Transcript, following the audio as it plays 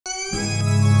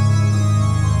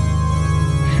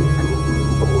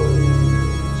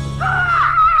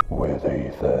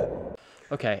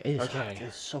Okay, Okay.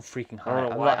 it's so freaking I don't hot.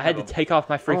 know why I had to take off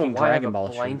my freaking Dragon Ball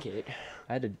shirt. blanket.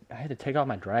 I had to take off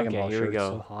my Dragon Ball here shirt. we It's go.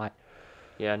 so hot.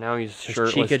 Yeah, now he's 'Cause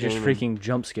shirtless. Chica just gaming. freaking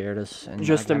jump scared us. And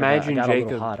Just I imagine got a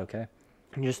Jacob. little hot, okay?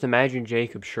 Just imagine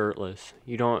Jacob shirtless.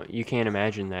 You can't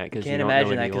imagine that because you Can't don't imagine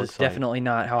know that what he because looks it's like. definitely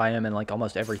not how I am in like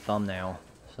almost every thumbnail.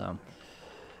 So,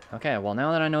 okay, well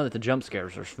now that I know that the jump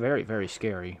scares are very, very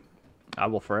scary, I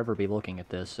will forever be looking at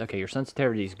this. Okay, your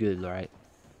sensitivity is good, right?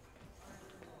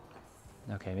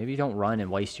 Okay, maybe you don't run and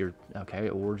waste your... Okay,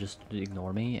 or just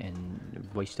ignore me and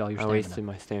waste all your stamina. I wasted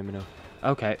my stamina.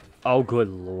 Okay. Oh, good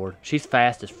lord. She's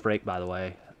fast as frick, by the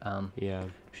way. Yeah.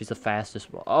 She's the fastest...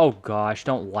 Oh, gosh.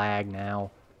 Don't lag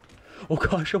now. Oh,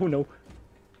 gosh. Oh, no.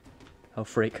 Oh,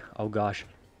 frick. Oh, gosh.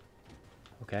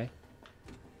 Okay.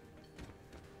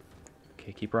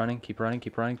 Okay, keep running. Keep running.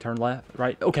 Keep running. Turn left.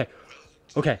 Right. Okay.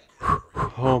 Okay.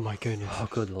 Oh, my goodness. Oh,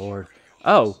 good lord.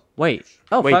 Oh, wait.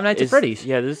 Oh, Wait, Five Nights at Freddy's.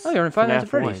 Yeah, this Oh, you're in Five Nights at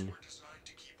FNAF Freddy's. 1.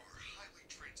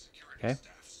 Okay.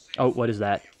 Oh, what is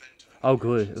that? Oh,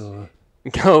 good. Ugh.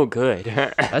 Oh, good.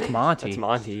 That's Monty. That's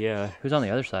Monty, yeah. Who's on the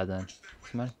other side, then?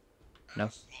 Somebody? No?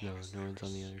 No, no one's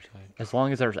on the other side. As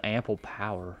long as there's ample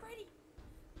power. Freddy,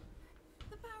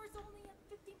 the power's only at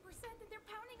 15% and they're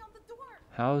pounding on the door.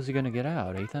 How is he going to get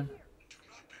out, Ethan?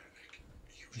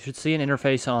 You should see an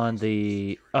interface on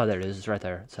the... Oh, there it is. It's right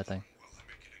there. It's that thing.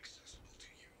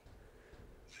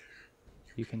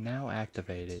 You can now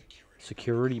activate it.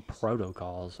 Security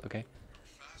protocols. Okay.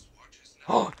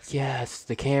 Oh, yes,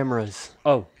 the cameras.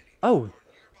 Oh. Oh.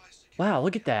 Wow,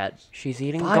 look at that. She's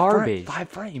eating 5 garbage. 5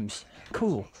 frames.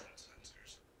 Cool.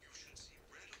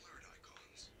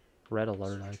 Red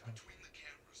alert icon.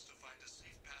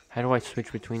 How do I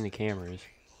switch between the cameras?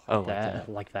 Oh,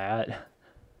 Like that.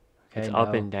 Okay, It's no.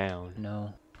 up and down.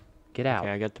 No. Get out.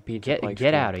 Okay, I got the pizza.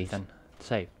 Get out, Ethan.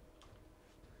 Save.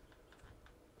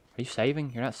 Are you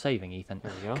saving? You're not saving, Ethan.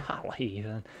 There we go. Golly,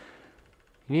 Ethan.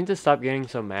 You need to stop getting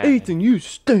so mad. Ethan, you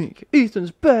stink.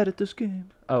 Ethan's bad at this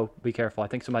game. Oh, be careful. I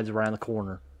think somebody's around the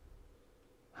corner.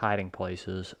 Hiding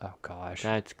places. Oh, gosh.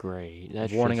 That's great.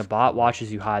 That's Warning, a just bot cool.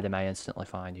 watches you hide, they may instantly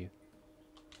find you.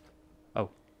 Oh.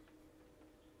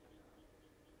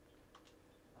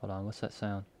 Hold on, what's that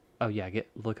sound? Oh, yeah,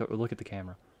 look at the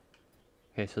camera.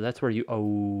 Okay, so that's where you...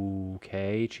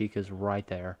 Okay, Chica's right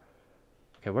there.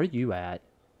 Okay, where are you at?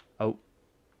 Oh.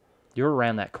 You're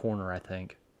around that corner, I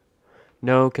think.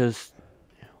 No, because...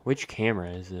 Which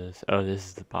camera is this? Oh, this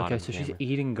is the bottom Okay, so camera. she's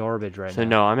eating garbage right now. So,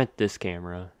 no, I'm at this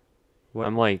camera. What?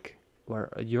 I'm like...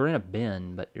 Where you're in a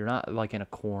bin, but you're not like in a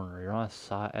corner. You're on a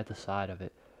side at the side of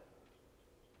it.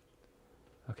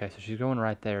 Okay, so she's going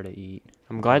right there to eat.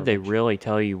 I'm glad they garbage. really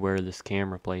tell you where this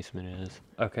camera placement is.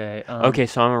 Okay. Okay,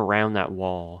 so I'm around that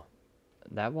wall.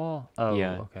 That wall? Oh,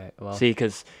 Yeah. okay. Well, See,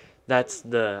 because that's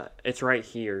the... It's right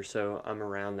here, so I'm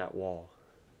around that wall.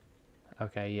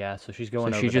 okay, yeah. So she's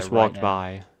going. So over she just there right walked now.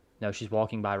 by. No, she's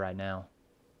walking by right now.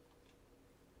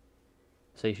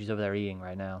 See, she's over there eating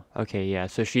right now. Okay, yeah,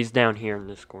 so she's down here in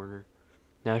this corner.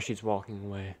 Now she's walking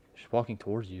away. She's walking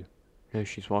towards you. No,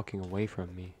 she's walking away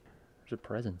from me. There's a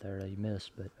present there that you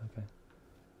missed, but okay.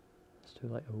 It's too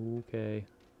late. Okay.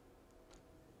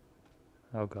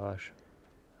 Oh gosh.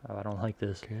 Oh, I don't like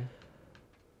this. Okay.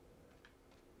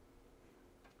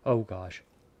 Oh gosh.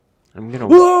 I'm gonna...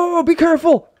 Whoa! Be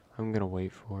careful! I'm gonna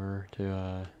wait for her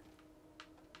to,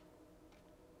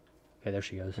 Okay, there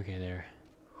she goes. Okay, there.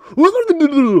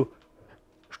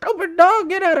 Stupid dog,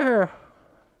 get out of here!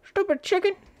 Stupid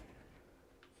chicken!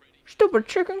 Stupid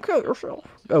chicken, kill yourself!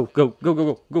 Go, go, go, go,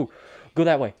 go, go! Go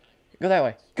that way! Go that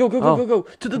way! Go, go, go, Oh, go, go!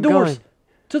 To the I'm doors! going.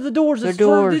 To the doors! The It's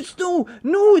doors. It's,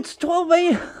 no, it's 12 a.m.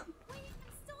 Wait,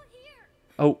 I'm still here.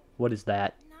 Oh, what is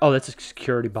that? Oh, that's a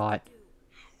security bot.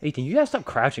 Ethan, you gotta stop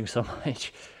crouching so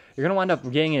much. You're gonna wind up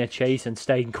getting in a chase and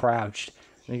staying crouched.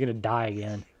 And you're gonna die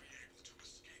again.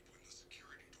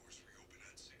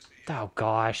 Oh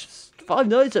gosh, Five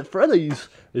Nights at Freddy's.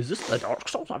 Is this the Dark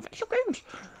Souls of video games?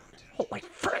 Holy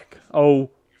frick! Oh,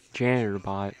 Janitor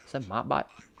bot. is that Mopbot?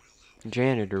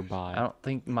 Janitor bot. I don't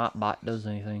think Mopbot does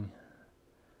anything.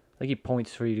 I think he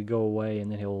points for you to go away,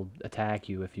 and then he'll attack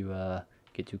you if you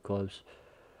get too close.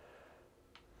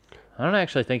 I don't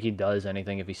actually think he does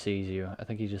anything if he sees you. I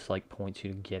think he just like points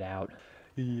you to get out.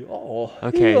 Yeah.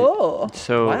 Okay, Yeah.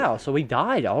 so- wow, so we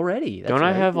died already. That's Don't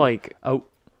I very have, cool. like...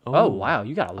 Oh wow,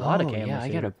 you got a lot of Oh, cameras yeah, I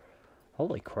here. got a...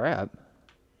 Holy crap.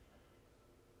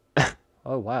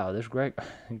 Oh wow, there's Greg.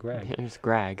 Greg. It's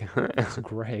Greg. It's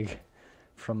Greg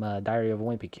from Diary of a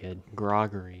Wimpy Kid.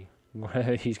 Groggery.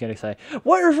 He's gonna say,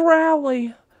 "Where's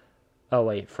Rowley?" Oh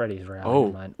wait, Freddy's Rowley. Oh.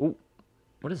 Never mind. Ooh,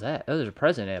 what is that? Oh, there's a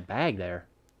present in a bag there.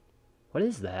 What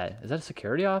is that? Is that a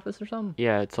security office or something?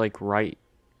 Yeah, it's like right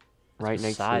right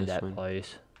next to beside this that one.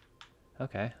 place.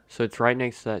 Okay. So it's right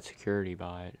next to that security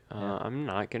bot. I'm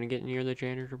not gonna get near the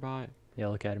janitor bot. Yeah,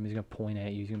 look at him. He's gonna point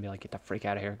at you. He's gonna be like, "Get the freak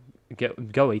out of here!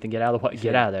 Go, Ethan. Get out of the way. He Get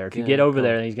said, out of there. If you "Get get out, over go."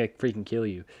 there, then he's gonna freaking kill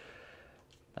you."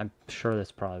 I'm sure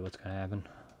that's probably what's gonna happen.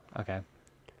 Okay.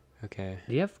 Okay.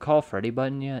 Do you have call Freddy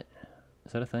button yet?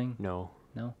 Is that a thing? No.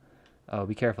 No. Oh,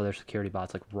 be careful. There's security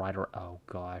bots like right around. Oh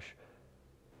gosh.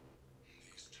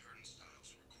 These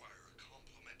turnstiles require a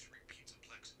complimentary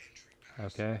JBZPlayz entry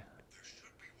pass. Okay. There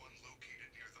should be one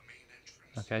located near the main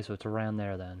entrance. Okay, so it's around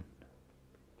there then.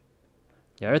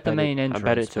 You're at the main entrance. I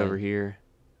bet it's but- over here.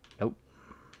 Nope.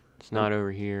 It's not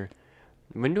over here.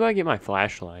 When do I get my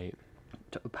flashlight?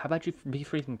 How about you be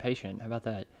freaking patient? How about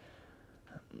that?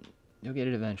 You'll get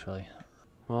it eventually.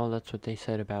 Well, that's what they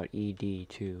said about ED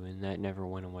too, and that never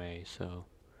went away, so.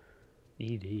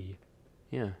 ED.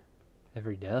 Yeah.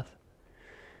 Every death.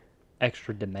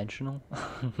 Extra dimensional.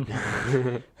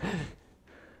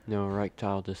 No,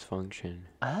 erectile dysfunction.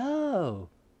 Oh.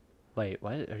 Wait,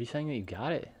 what? Are you saying that you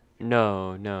got it?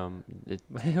 No.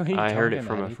 What are you I heard talking it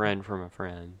from about, a friend from a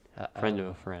friend. Friend of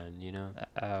a friend, you know?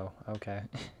 Oh, okay.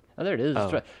 Oh, there it is. Oh.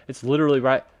 It's, right. It's literally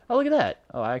right. Oh, look at that.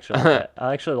 Oh, I actually like that.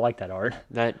 I actually like that art.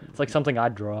 That It's like something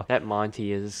I'd draw. that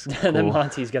Monty is And then cool.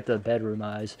 Monty's got the bedroom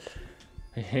eyes.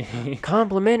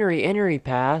 Complimentary entry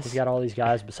pass. He's got all these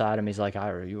guys beside him. He's like,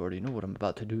 you already know what I'm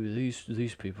about to do to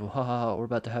these people. Ha ha, we're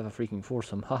about to have a freaking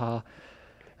foursome. Ha ha.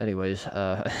 Anyways,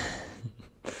 go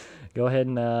ahead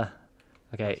and, okay.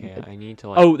 Okay, I need to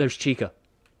like. Oh, there's Chica.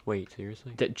 Wait,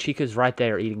 seriously? Chica's right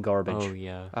there eating garbage. Oh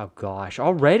yeah. Oh, gosh.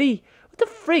 Already? What the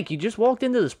freak? You just walked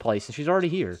into this place and she's already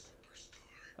here.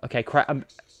 Okay, crap.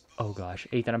 Oh, gosh.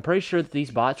 Ethan, I'm pretty sure that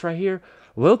these bots right here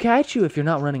will catch you if you're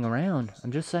not running around.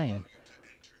 I'm just saying.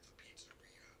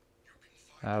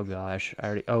 Oh, gosh. I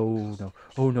already... Oh, no.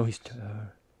 Oh, no, he's...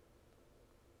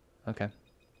 Okay.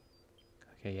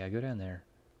 Okay, yeah, go down there.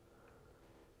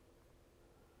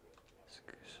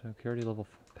 Security level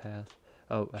pass.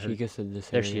 Oh, I heard... Chica said this.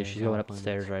 There she area is. She's has going up off the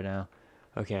stairs right now.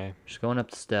 Okay. She's going up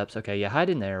the steps. Okay, yeah, hide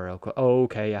in there real quick. Oh,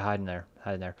 okay, yeah, hide in there.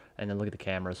 Hide in there. And then look at the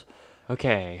cameras.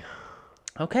 Okay.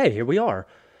 Okay, here we are.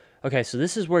 Okay, so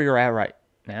this is where you're at right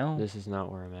now. This is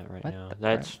not where I'm at right What now. the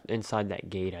That's inside that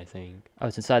gate, I think. Oh,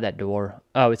 it's inside that door.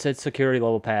 Oh, it said security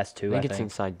level pass 2, I think it's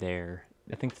inside there.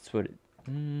 I think that's what it...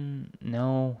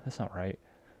 no, that's not right.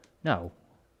 No.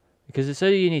 Because it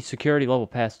said you need security level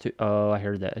pass 2. Oh, I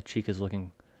heard that. Chica's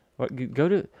looking... What? Go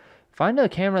to... Find a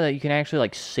camera that you can actually,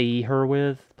 like, see her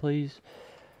with, please.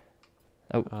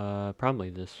 Oh. Probably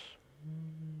this.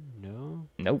 No?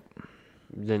 Nope.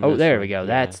 Then Oh, this there one, we go. yeah.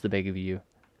 That's the big of you.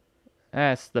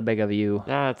 That's the big of you.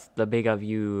 That's the big of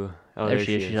you. Oh, there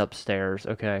she is. She's upstairs.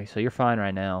 Okay, so you're fine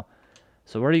right now.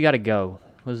 So where do you got to go?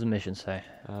 What does the mission say?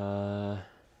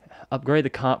 Upgrade the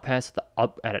comp pass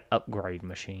at an upgrade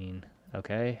machine.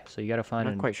 Okay, so you got to find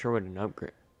I'm not quite sure what an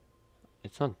upgrade.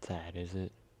 It's not that, is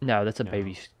it? No, that's a No.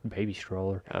 baby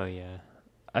stroller. Oh yeah.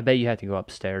 I bet you have to go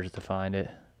upstairs to find it.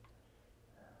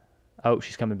 Oh,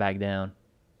 she's coming back down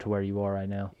to where you are right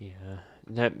now. Yeah.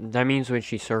 That means when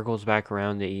she circles back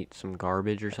around to eat some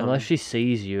garbage or something. Unless she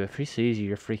sees you. If she sees you,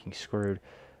 you're freaking screwed.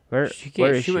 Where is she she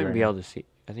wouldn't right be now? able to see.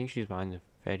 I think she's behind the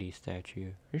Freddy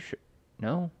statue. You sure?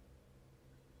 No.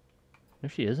 No,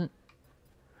 she isn't.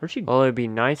 Where's she? Well, it'd be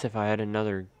nice if I had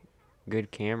another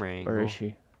good camera angle. Where is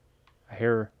she? I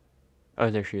hear her. Oh,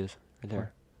 there she is. Right there.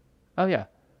 Where? Oh, yeah.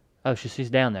 Oh, she's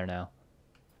down there now.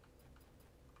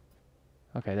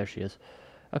 Okay, there she is.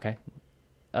 Okay.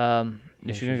 Yeah, Is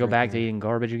she she's gonna go right back to there. eating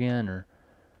garbage again, or?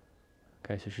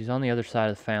 Okay, so she's on the other side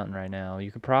of the fountain right now. You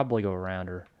could probably go around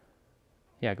her.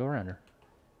 Yeah, go around her.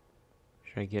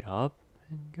 Should I get up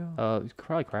and go? You could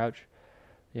probably crouch.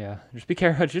 Yeah, just be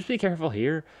careful. Just be careful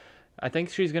here. I think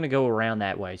she's gonna go around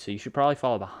that way, so you should probably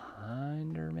follow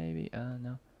behind her, maybe.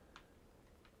 No.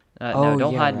 No,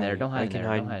 don't yeah, hide in there. right. Don't hide I in can there.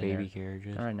 hide Don't in hide in baby there.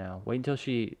 carriages. All right now. Wait until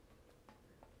she.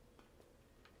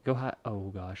 Go hide.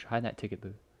 Oh gosh, hide in that ticket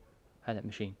booth. Hide in that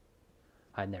machine.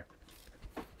 Hide in there.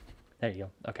 There you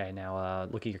go. Okay, now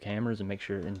look at your cameras and make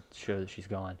sure and show that she's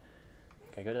gone.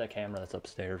 Okay, go to that camera that's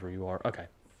upstairs where you are. Okay.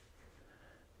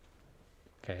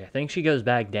 Okay, I think she goes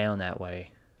back down that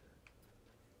way.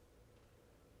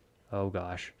 Oh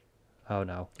gosh. Oh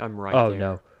no. I'm right Oh there.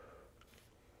 no.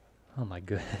 Oh my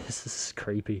goodness, this is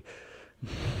creepy.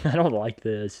 I don't like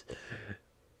this.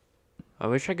 I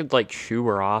wish I could like shoo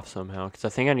her off somehow, because I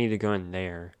think I need to go in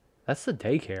there. That's the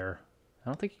daycare. I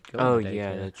don't think you can go Oh in the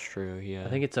yeah, daycare. that's true. Yeah. I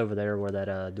think it's over there where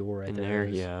that door right In there there,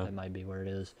 is. yeah. That might be where it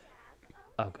is.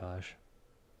 Oh gosh.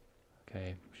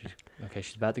 Okay.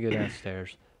 She's about to go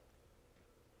downstairs.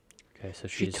 Okay, so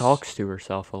she she's talks to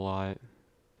herself a lot.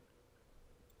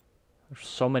 There's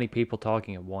so many people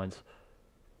talking at once.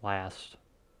 Last.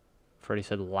 Freddy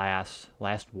said last.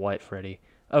 Last what, Freddy?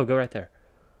 Oh, go right there.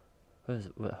 What is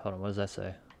it? Hold on, what does that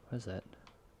say? What is that?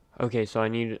 Okay, so I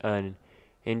need an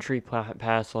entry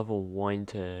pass level 1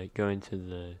 to go into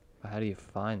the How do you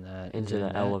find that? Is into it in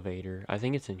the that? elevator. I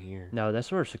think it's in here. No,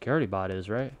 that's where a security bot is,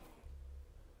 right?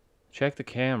 Check the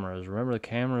cameras. Remember the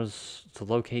cameras to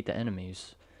locate the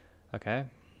enemies. Okay?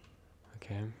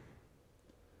 Okay.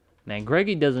 Man,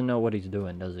 Greggy doesn't know what he's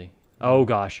doing, does he? Oh,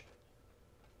 gosh.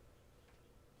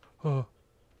 Oh.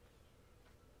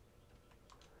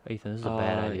 Ethan, this is a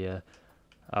bad idea.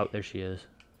 Oh, there she is.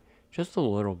 Just a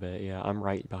little bit, yeah. I'm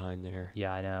right behind there.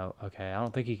 Yeah, I know. Okay, I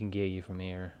don't think he can get you from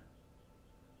here.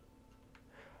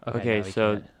 Okay, no, he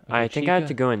so can't. I Okay, think I have to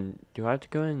Chica- go in. Do I have to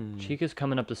go in? Chica's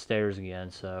coming up the stairs again,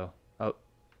 so... Oh,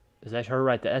 is that her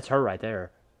right there? That's her right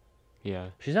there. Yeah.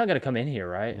 She's not going to come in here,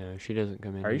 right? No, she doesn't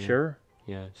come in. Are you here. sure?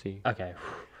 Yeah. See. Okay.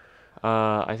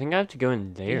 I think I have to go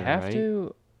in there. Do you have right?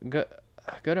 to go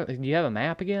to? Do you have a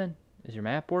map again? Is your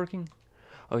map working?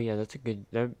 Oh yeah, that's a good.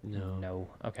 No. No.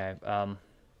 Okay.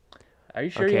 Are you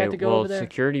sure Okay. you have to go well, over there?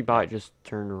 security bot just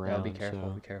turned around. No, be careful. So.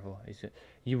 Be careful.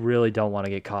 You really don't want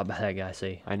to get caught by that guy.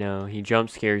 See. I know he jump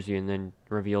scares you and then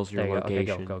reveals your There you go.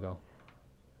 location. Okay, go.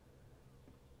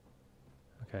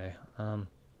 Okay.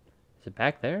 Is it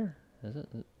back there? Is it?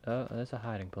 Oh, that's a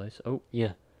hiding place. Oh.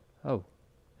 Yeah. Oh.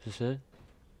 Is this it? You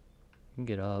can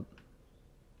get up.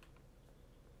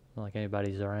 Not like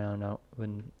anybody's around. I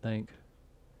wouldn't think.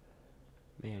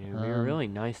 Man, it would be really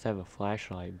nice to have a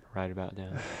flashlight right about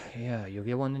now. Yeah, you'll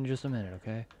get one in just a minute,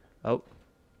 okay? Oh.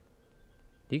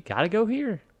 You gotta go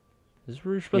here. Is this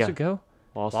where you're supposed to go?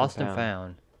 Lost and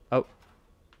found. Oh.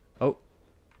 Oh.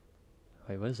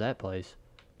 Wait, what is that place?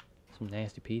 Some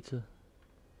nasty pizza?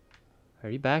 Are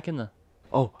you back in the...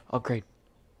 Oh, upgrade.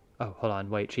 Oh, hold on.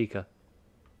 Wait, Chica.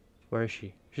 Where is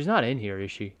she? She's not in here,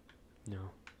 is she? No.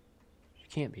 She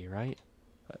can't be, right?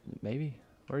 Maybe.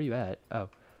 Where are you at? Oh.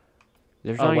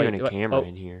 There's Oh, not wait, even a wait, camera oh.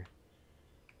 in here.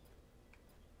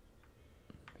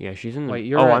 Yeah, she's in the... Wait,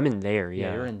 you're oh, at- I'm in there, yeah.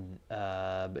 Yeah, you're in...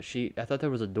 but I thought there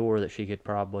was a door that she could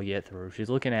probably get through. She's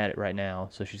looking at it right now,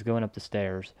 so she's going up the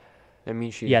stairs. That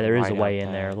means she's Yeah, there is right a way out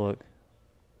in there. back. Look.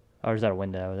 Or is that a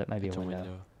window? That might be It's a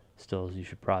window. Still, you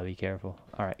should probably be careful.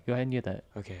 All right, go ahead and get that.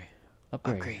 Okay.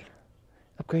 Upgrade.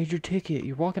 Upgrade your ticket.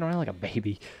 You're walking around like a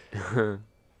baby.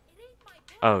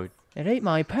 Oh, It ain't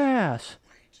my pass.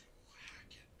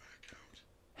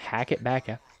 Hack it back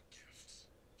out.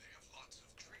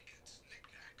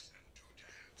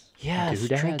 yes,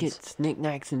 Doodads. trinkets,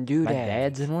 knickknacks, and My doodads.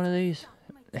 dad's in one of these.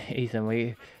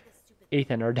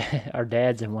 Ethan, our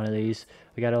dad's in one of these.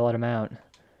 We gotta let him out.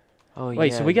 Oh,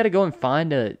 Wait, yeah. so we gotta go and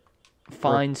find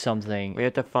something. We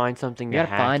have to find something We to gotta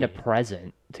hack find a it,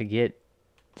 present to get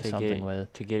to something get,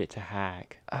 with. to get it to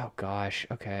hack. Oh gosh.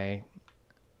 Okay.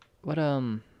 What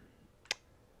Okay.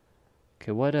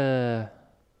 What Oh,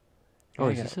 I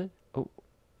is got- this it? oh.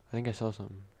 I think I saw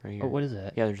something right here. Oh, what is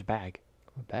that? Yeah, there's a bag.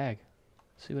 A bag.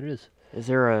 Let's see what it is. Is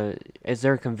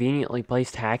there a conveniently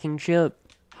placed hacking chip?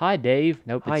 Hi, Dave.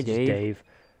 Nope, Hi, it's just Dave. Dave.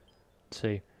 Let's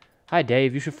see. Hi,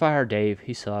 Dave. You should fire Dave.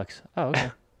 He sucks. Oh,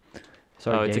 okay.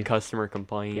 Sorry, Oh, Dave. it's a customer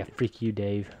complaint. Yeah, freak you,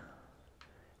 Dave.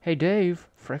 Hey, Dave.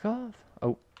 Frick off.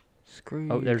 Oh, Screw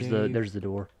oh, you, there's Dave. the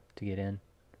door to get in.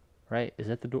 Right? Is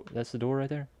that the door? That's the door right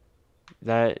there.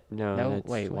 No, No, that's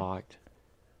wait. locked.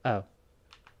 Oh.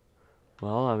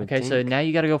 Well, I would Okay, so think- now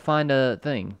you got to go find a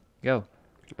thing. Go.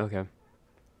 Okay.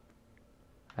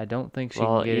 I don't think she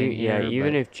Well, can get in yeah, here.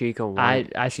 even but if Chica won,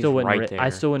 I she's still wouldn't. right I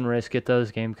there. still wouldn't risk it.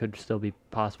 Those game could still be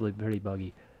possibly pretty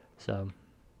buggy. So.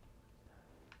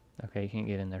 Okay, you can't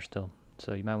get in there still.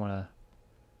 So you might want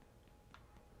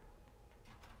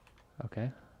to.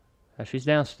 Okay. She's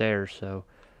downstairs, so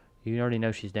you already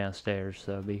know she's downstairs.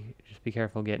 So just be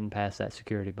careful getting past that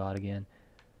security bot again.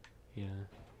 Yeah.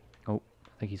 I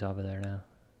think he's over there now.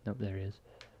 Nope, there he is.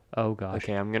 Oh gosh.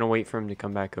 Okay, I'm gonna wait for him to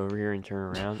come back over here and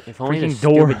turn around. If only the Freaking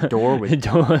door. stupid door would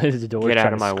the door get out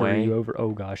trying of to my screw way. you over. Oh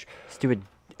gosh. stupid.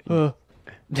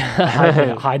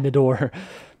 Hide in the door.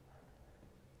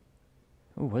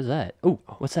 Oh, what's that? Oh,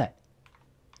 what's that?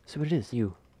 See what it is.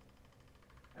 You.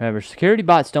 Remember, security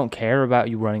bots don't care about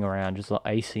you running around. Just like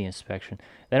AC inspection.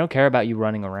 They don't care about you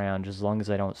running around just as long as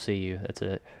they don't see you. That's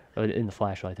it. In the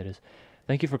flashlight, that is.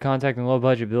 Thank you for contacting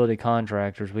low-budget building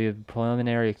contractors. We have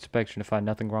preliminary inspection to find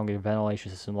nothing wrong with your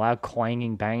ventilation system. Loud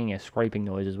clanging, banging, and scraping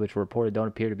noises, which were reported, don't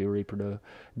appear to be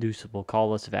reproducible.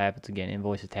 Call us if it happens again.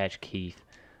 Invoice attached, Keith.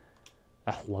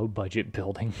 A low-budget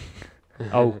building.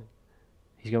 Oh,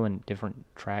 he's going different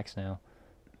tracks now.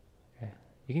 Okay.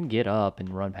 You can get up and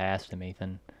run past him,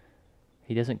 Ethan.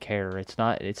 He doesn't care. It's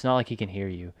not like he can hear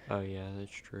you. Oh yeah,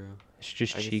 that's true. It's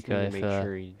just I just Chica. need If to make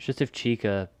sure he... it's just if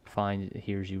Chica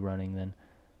hears you running, then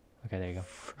okay, there you go.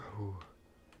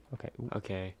 Okay. Ooh.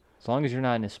 Okay. As long as you're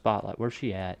not in his spotlight. Where's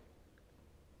she at?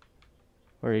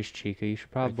 Where is Chica? You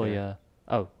should probably there.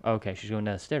 Oh, okay. She's going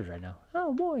down the stairs right now.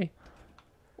 Oh boy.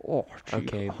 Oh, Chica.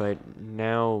 Okay, but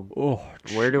now Oh,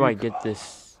 where do I Chica. get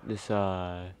this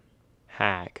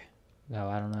hack? No,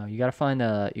 I don't know. You gotta find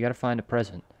a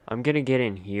present. I'm gonna get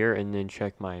in here and then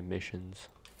check my missions.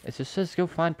 It just says go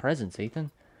find presents, Ethan.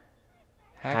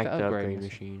 Hack the upgrade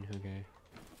machine. machine. Okay.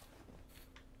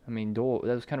 I mean, that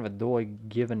was kind of a doy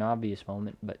given obvious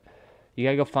moment, but you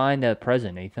gotta go find a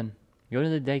present, Ethan. Go to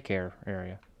the daycare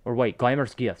area. Or wait,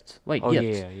 Glamour's gifts. Wait, Oh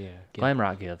gifts. yeah.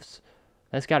 Glamrock gifts.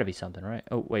 That's gotta be something, right?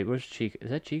 Oh, wait, where's Chica?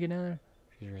 Is that Chica down there?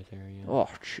 She's right there. Yeah. Oh,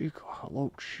 Chica.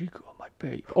 Hello, Chica, my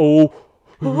baby. Oh!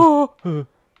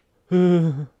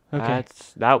 Okay.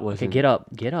 That was. Okay, get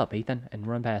up, Ethan, and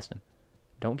run past him.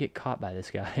 Don't get caught by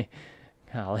this guy.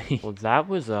 Golly. Well, that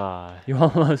was You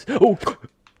almost. Oh!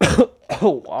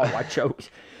 Oh, wow, I choked.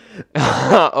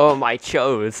 oh, my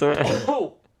chose.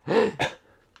 Oh!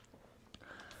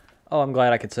 Oh, I'm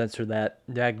glad I could censor that.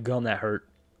 Dadgum, that hurt.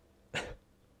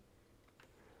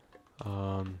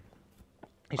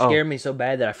 He scared me so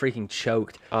bad that I freaking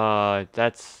choked.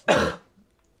 That's.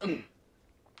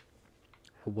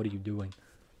 What are you doing?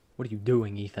 What are you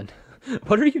doing, Ethan?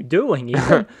 What are you doing,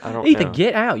 Ethan? I don't Ethan, know.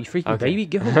 get out, you freaking Okay. baby.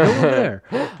 Go over there.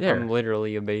 There. I'm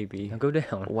literally a baby. Now go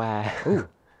down. Wow. Ooh.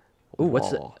 Ooh, what's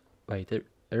that? Wall. Wait,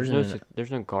 there's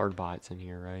There's no guard bots in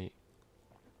here, right?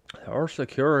 our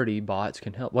security bots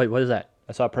can help. Wait, what is that?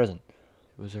 I saw a present.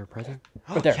 Was there a present?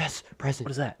 Right there. Yes, present.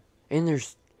 What is that? And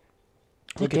there's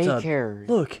the Look, it's a daycare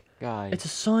look. guy. It's a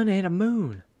sun and a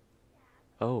moon.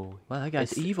 Oh. Wow, that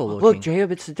guy's It's- evil Look, looking.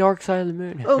 Jacob, it's the dark side of the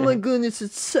moon. Oh my goodness,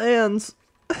 it's Sans.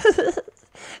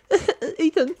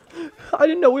 Ethan, I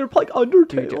didn't know we were playing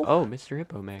Undertale. Oh, Mr.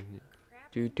 Hippo Magnet.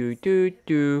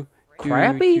 Do.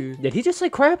 Crappy? Did he just say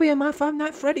crappy in my Five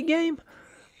Nights Freddy game?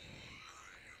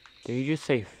 Did you just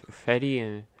say Freddy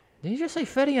and... Did he just say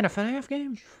Freddy in a FNAF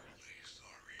game?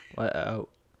 What? Oh.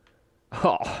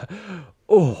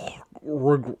 Oh,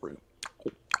 Gregory.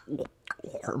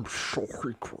 I'm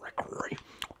sorry, Gregory.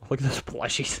 Look at those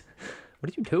plushies. What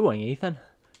are you doing, Ethan?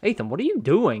 Ethan, what are you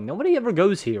doing? Nobody ever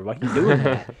goes here. Why are you doing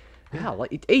that? Yeah,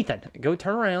 like, Ethan, go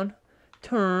turn around.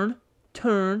 Turn.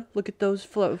 Look at those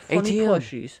funny ATM.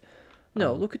 plushies.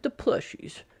 No, look at the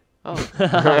plushies. Oh. Look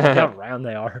how round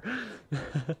they are.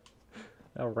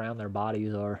 How round their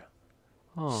bodies are.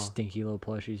 Oh. Stinky little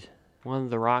plushies. One of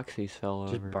the Roxy's fell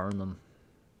Just over. burn them.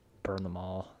 Burn them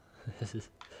all.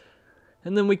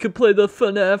 And then we could play the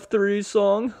FNAF 3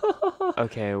 song.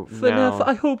 Okay, FNAF, now...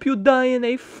 I hope you die in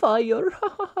a fire.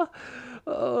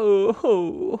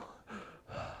 Oh.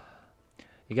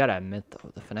 You gotta admit,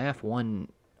 though, the FNAF 1...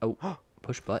 Oh,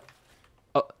 push butt.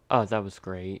 Oh, that was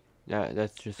great.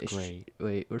 That's just great.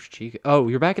 Wait, where's Chica? Oh,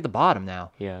 you're back at the bottom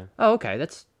now. Yeah. Oh, okay,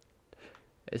 that's...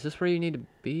 Is this where you need to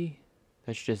be?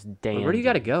 That's just Wait, damn. where do you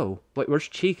gotta go? Wait, where's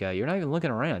Chica? You're not even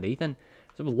looking around, Ethan.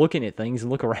 Stop looking at things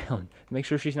and look around. Make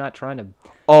sure she's not trying to...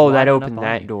 Oh, that line up opened on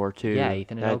that you. door, too. Yeah,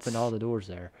 Ethan, it That's- opened all the doors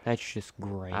there. That's just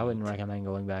great. I wouldn't recommend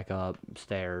going back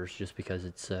upstairs just because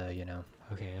it's, you know...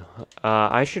 Okay.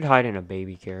 I should hide in a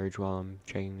baby carriage while I'm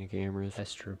checking the cameras.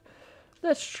 That's true.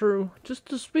 That's true. Just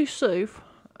to be safe.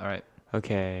 All right.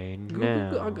 Okay, Go,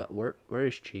 now... I got, where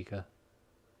is Chica?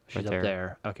 She's Right up there.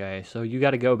 there. Okay, so you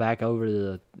got to go back over to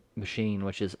the machine,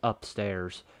 which is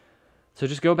upstairs. So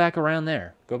just go back around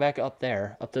there. Go back up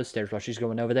there, up those stairs while she's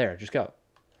going over there. Just go.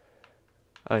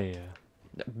 Oh, yeah.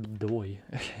 Doy.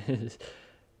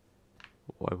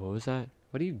 What was that?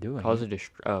 What are you doing? Cause a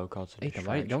distraction. Ethan,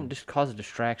 why don't just cause a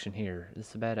distraction here? This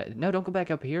is a bad idea. No, don't go back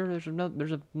up here.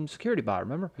 There's a security bot,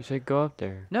 remember? You said go up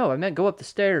there. No, I meant go up the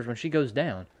stairs when she goes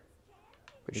down.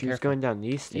 But Be she was careful. going down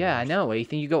these stairs. Yeah, I know,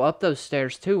 Ethan. You go up those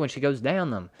stairs too when she goes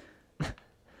down them.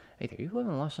 Ethan, are you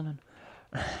living listening?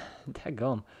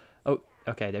 Dadgum. Oh,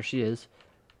 okay, there she is.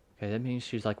 Okay, that means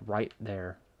she's like right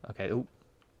there. Okay, oh,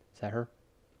 is that her?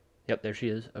 Yep, there she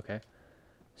is. Okay,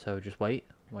 so just wait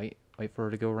for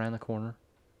her to go around the corner.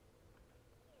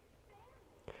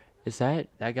 Is that...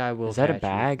 That guy will. Is that a catch you.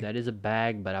 bag? That is a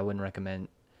bag, but I wouldn't recommend.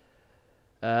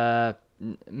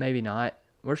 Maybe not.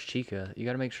 Where's Chica? You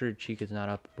gotta make sure Chica's not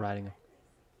up riding.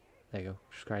 There you go.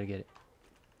 Just try to get it.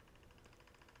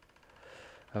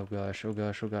 Oh gosh, oh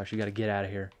gosh, oh gosh. You gotta get out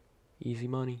of here. Easy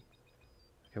money.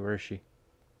 Okay, where is she?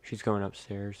 She's going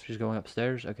upstairs. She's going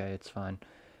upstairs? Okay, it's fine.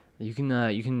 You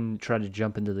can try to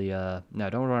jump into the, no,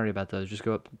 don't worry about those. Just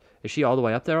go up. Is she all the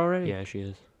way up there already? Yeah, she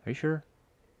is. Are you sure?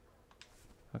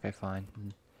 Okay, fine.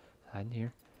 Hide in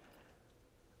here.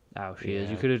 Oh, she is.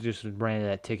 You Yeah. could have just ran to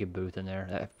that ticket booth in there.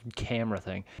 That camera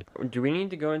thing. Do we need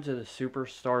to go into the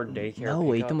Superstar daycare? No,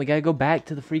 pickup? Ethan, we gotta go back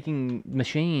to the freaking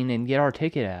machine and get our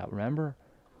ticket out, remember?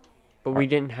 But we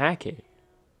didn't hack it.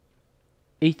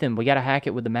 Ethan, we gotta hack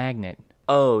it with the magnet.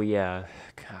 Oh, yeah.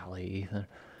 Golly, Ethan.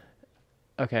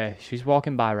 Okay, she's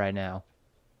walking by right now.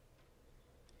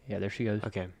 Yeah, there she goes.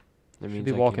 Okay. That She'll means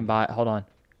be I walking can- by. Hold on.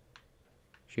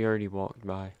 She already walked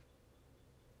by.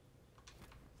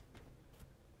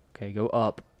 Okay, go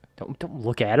up. Don't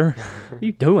look at her. What are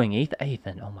you doing, Ethan?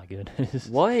 Ethan, oh my goodness.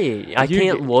 What? I You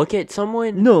can't get- look at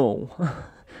someone? No. No,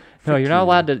 Frick you're not you.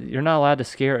 allowed to. You're not allowed to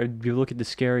scare. You look at the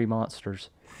scary monsters.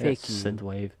 Frick That's you.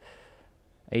 Synthwave.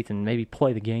 Ethan, maybe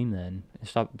play the game then. And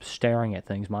stop staring at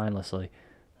things mindlessly.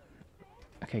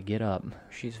 Okay, get up.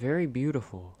 She's very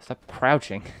beautiful. Stop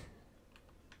crouching.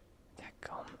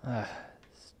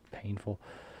 It's painful.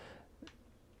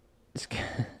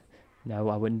 No,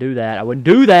 I wouldn't do that. I wouldn't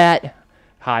do that.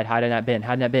 Hide in that bin.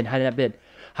 Hide in that bin. Hide in that bin.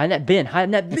 Hide in that bin. Hide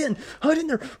in that bin. Hide in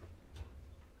there.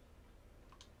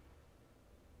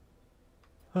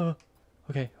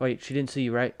 Okay, wait. She didn't see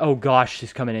you, right? Oh gosh,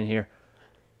 she's coming in here.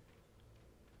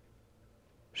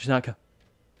 She's not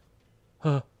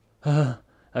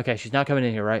okay, she's not coming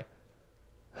in here, right?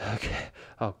 Okay.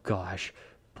 Oh gosh.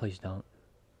 Please don't.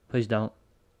 Please don't.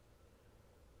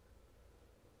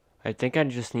 I think I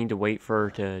just need to wait for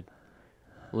her to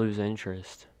lose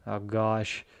interest. Oh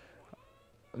gosh.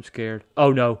 I'm scared.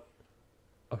 Oh no.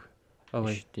 Oh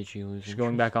wait. Did she lose She's interest?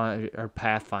 going back on. Her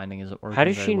pathfinding isn't working. How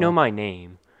does very she know well. my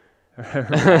name? Her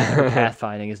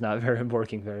pathfinding is not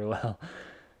working very well.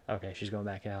 Okay, she's going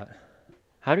back out.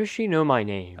 How does she know my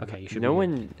name? Okay, you should No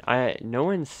be-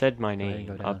 one said my ahead and name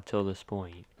go down. up till this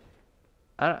point.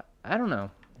 I don't know.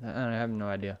 I have no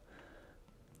idea.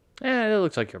 It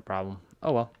looks like your problem.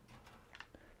 Oh well.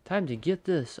 Time to get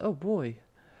this. Oh boy.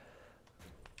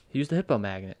 Use the hippo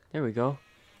magnet. There we go.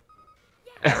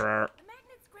 The magnet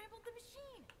scrambled the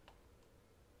machine.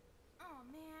 Oh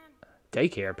man.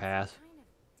 Daycare pass.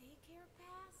 Kind of daycare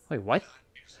pass? Wait, what?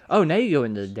 Oh, now you go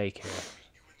into the daycare.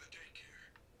 You in the daycare.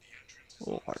 The entrance is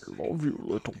Oh, I love you,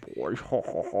 little boy. Ha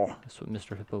ha ha. That's what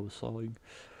Mr. Hippo was saying.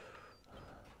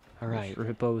 Alright. Mr.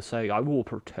 Hippo was saying, I will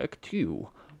protect you.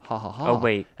 Ha ha ha. Oh,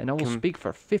 wait, And I will can- speak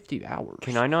for 50 hours.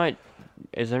 Can I not...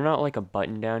 Is there not like a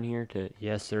button down here to...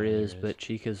 Yes, there Yeah, there is, is. but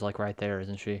Chica's like right there,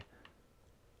 isn't she?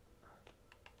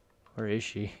 Where is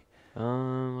she?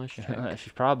 Let's check.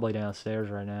 She's probably downstairs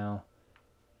right now.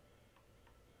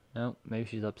 No, maybe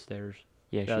she's upstairs.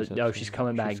 Yeah, No, she's no, she's upstairs.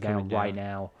 coming back She's down coming right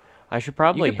now. I should You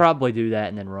probably... could probably do that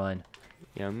and then run.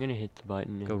 Yeah, I'm gonna hit the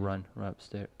button. Go and- run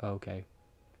upstairs. Okay.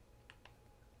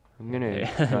 I'm gonna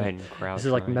Okay. go ahead and crouch. This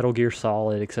is like run. Metal Gear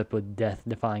Solid, except with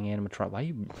death-defying animatronics. Why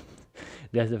you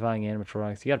death-defying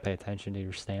animatronics? You gotta pay attention to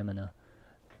your stamina.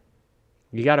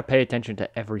 You gotta pay attention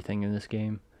to everything in this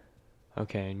game.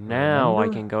 Okay, now I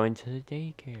Remember? can go into the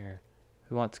daycare.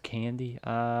 Who wants candy?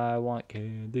 I want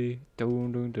candy.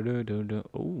 Dun, dun, dun, dun, dun, dun.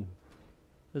 Ooh,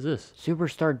 what is this?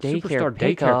 Superstar daycare Superstar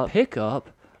pickup. daycare pickup.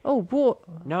 Oh boy,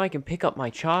 Now I can pick up my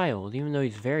child, even though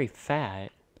he's very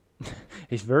fat.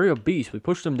 he's very obese. We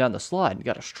pushed him down the slide and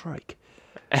got a strike.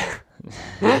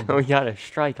 We got a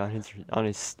strike on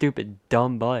his stupid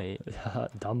dumb butt.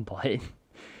 Dumb butt.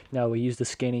 No, we used the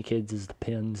skinny kids as the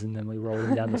pins, and then we rolled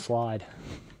him down the slide.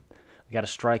 We got a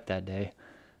strike that day.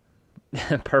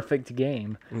 Perfect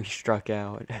game. We struck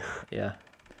out. Yeah.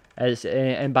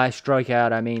 And by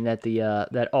strikeout, I mean that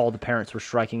that all the parents were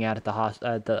striking out at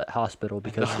the hospital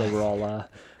because they were all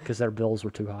because their bills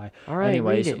were too high. All right,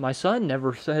 Anyways, read it. my son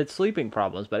never had sleeping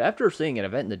problems, but after seeing an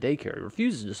event in the daycare, he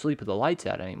refuses to sleep with the lights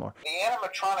out anymore. The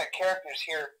animatronic characters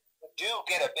here do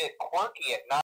get a bit quirky at night.